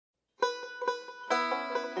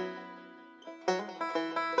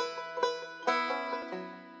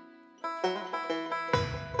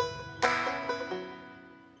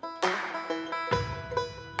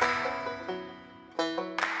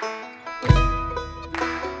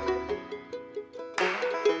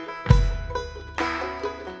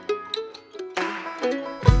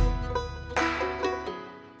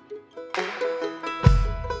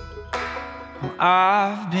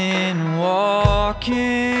I've been walking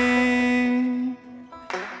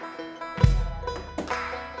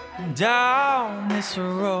down this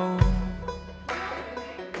road.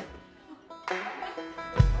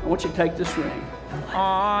 I want you to take this ring.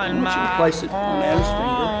 I want you to place it on Anna's finger.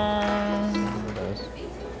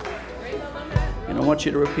 And I want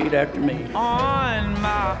you to repeat after me. On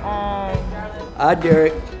my own. I,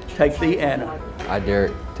 Derek, take thee, Anna. I,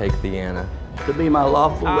 Derek, take thee, Anna. To be my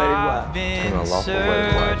lawful wedded wife. To be my lawful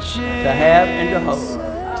wedded wife. To have and to hold.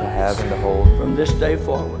 To have and to hold. From this day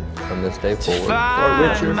forward. From this day forward. For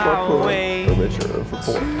richer, for poor. For richer or for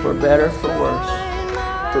poor. For better, for worse.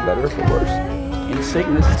 For better or for worse. In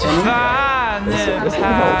sickness and in health. In sickness and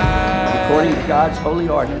health. According to God's holy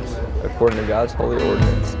ordinance. According to God's holy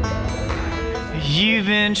ordinance. You've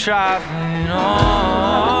been traveling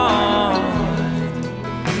on.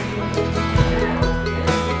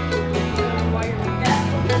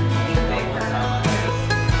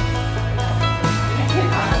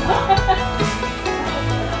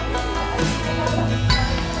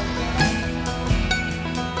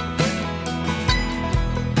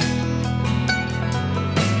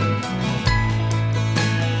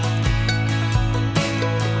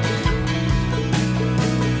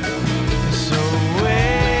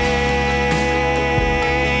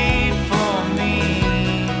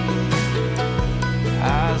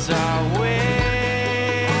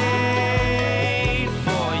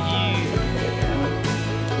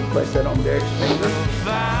 Place that on Derek's finger.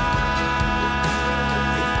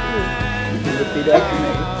 You can repeat after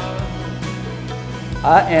me. I,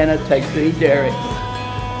 Anna, take thee, Derek. I,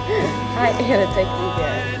 Anna, take thee,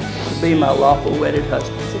 Derek. To be my lawful wedded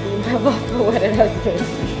husband. To be my lawful wedded husband.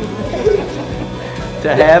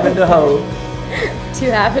 To have and to hold.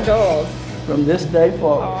 To have and to hold. From this day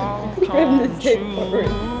forward. From this day forward.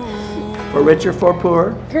 For richer, for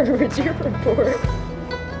poor. For richer, for poor.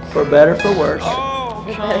 For better, for worse.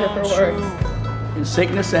 For better, for worse. In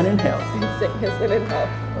sickness and in health. In sickness and in health.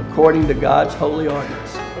 According to God's holy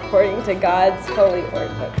ordinance. According to God's holy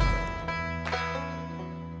ordinance.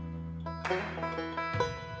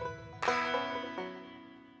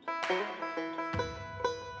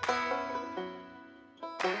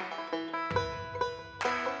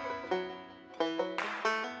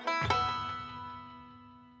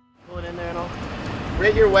 Pull it in there and all.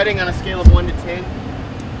 Rate your wedding on a scale of 1 to 10.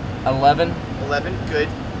 11. 11, good.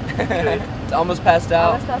 Good. It's almost passed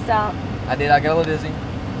out. Almost passed out. I got a little dizzy.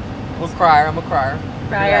 A little crier, I'm a crier.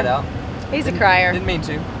 Crier. That out. He's a crier. Didn't mean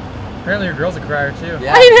to. Apparently your girl's a crier too.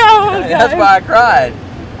 Yeah. I know! That's why I cried.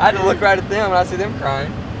 I had to look right at them and I see them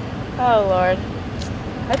crying. Oh, Lord.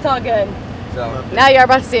 That's all good. So Now you're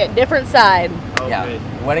about to see a different side. Oh, yeah, good.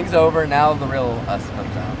 the wedding's over, now the real us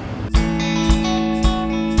comes out.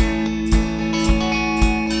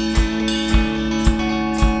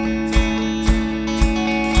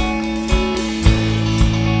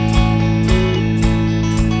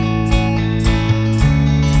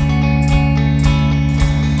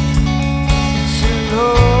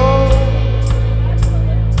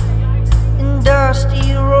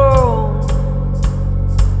 Dusty road,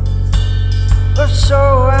 or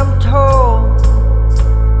so I'm told.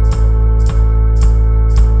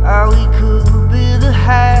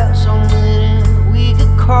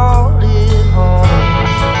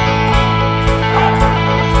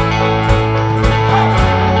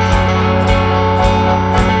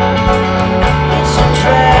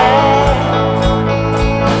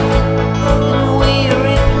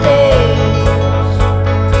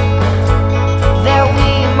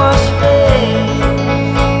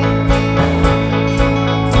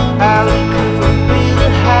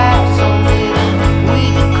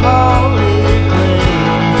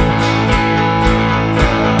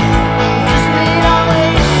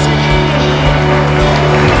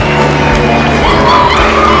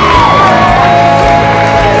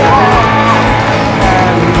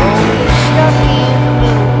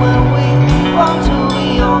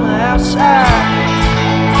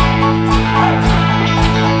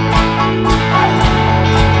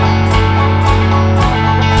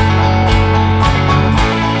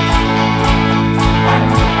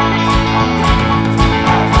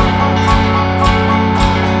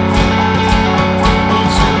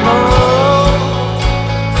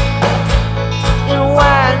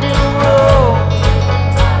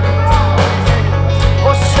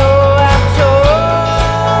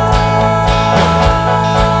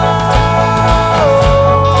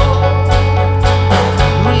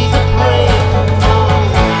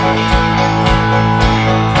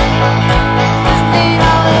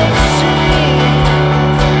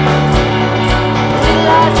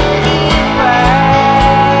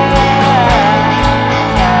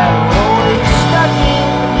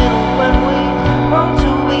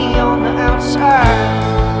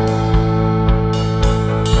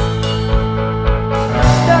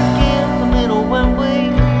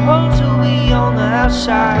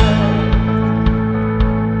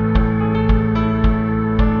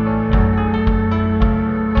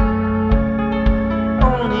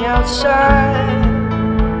 outside.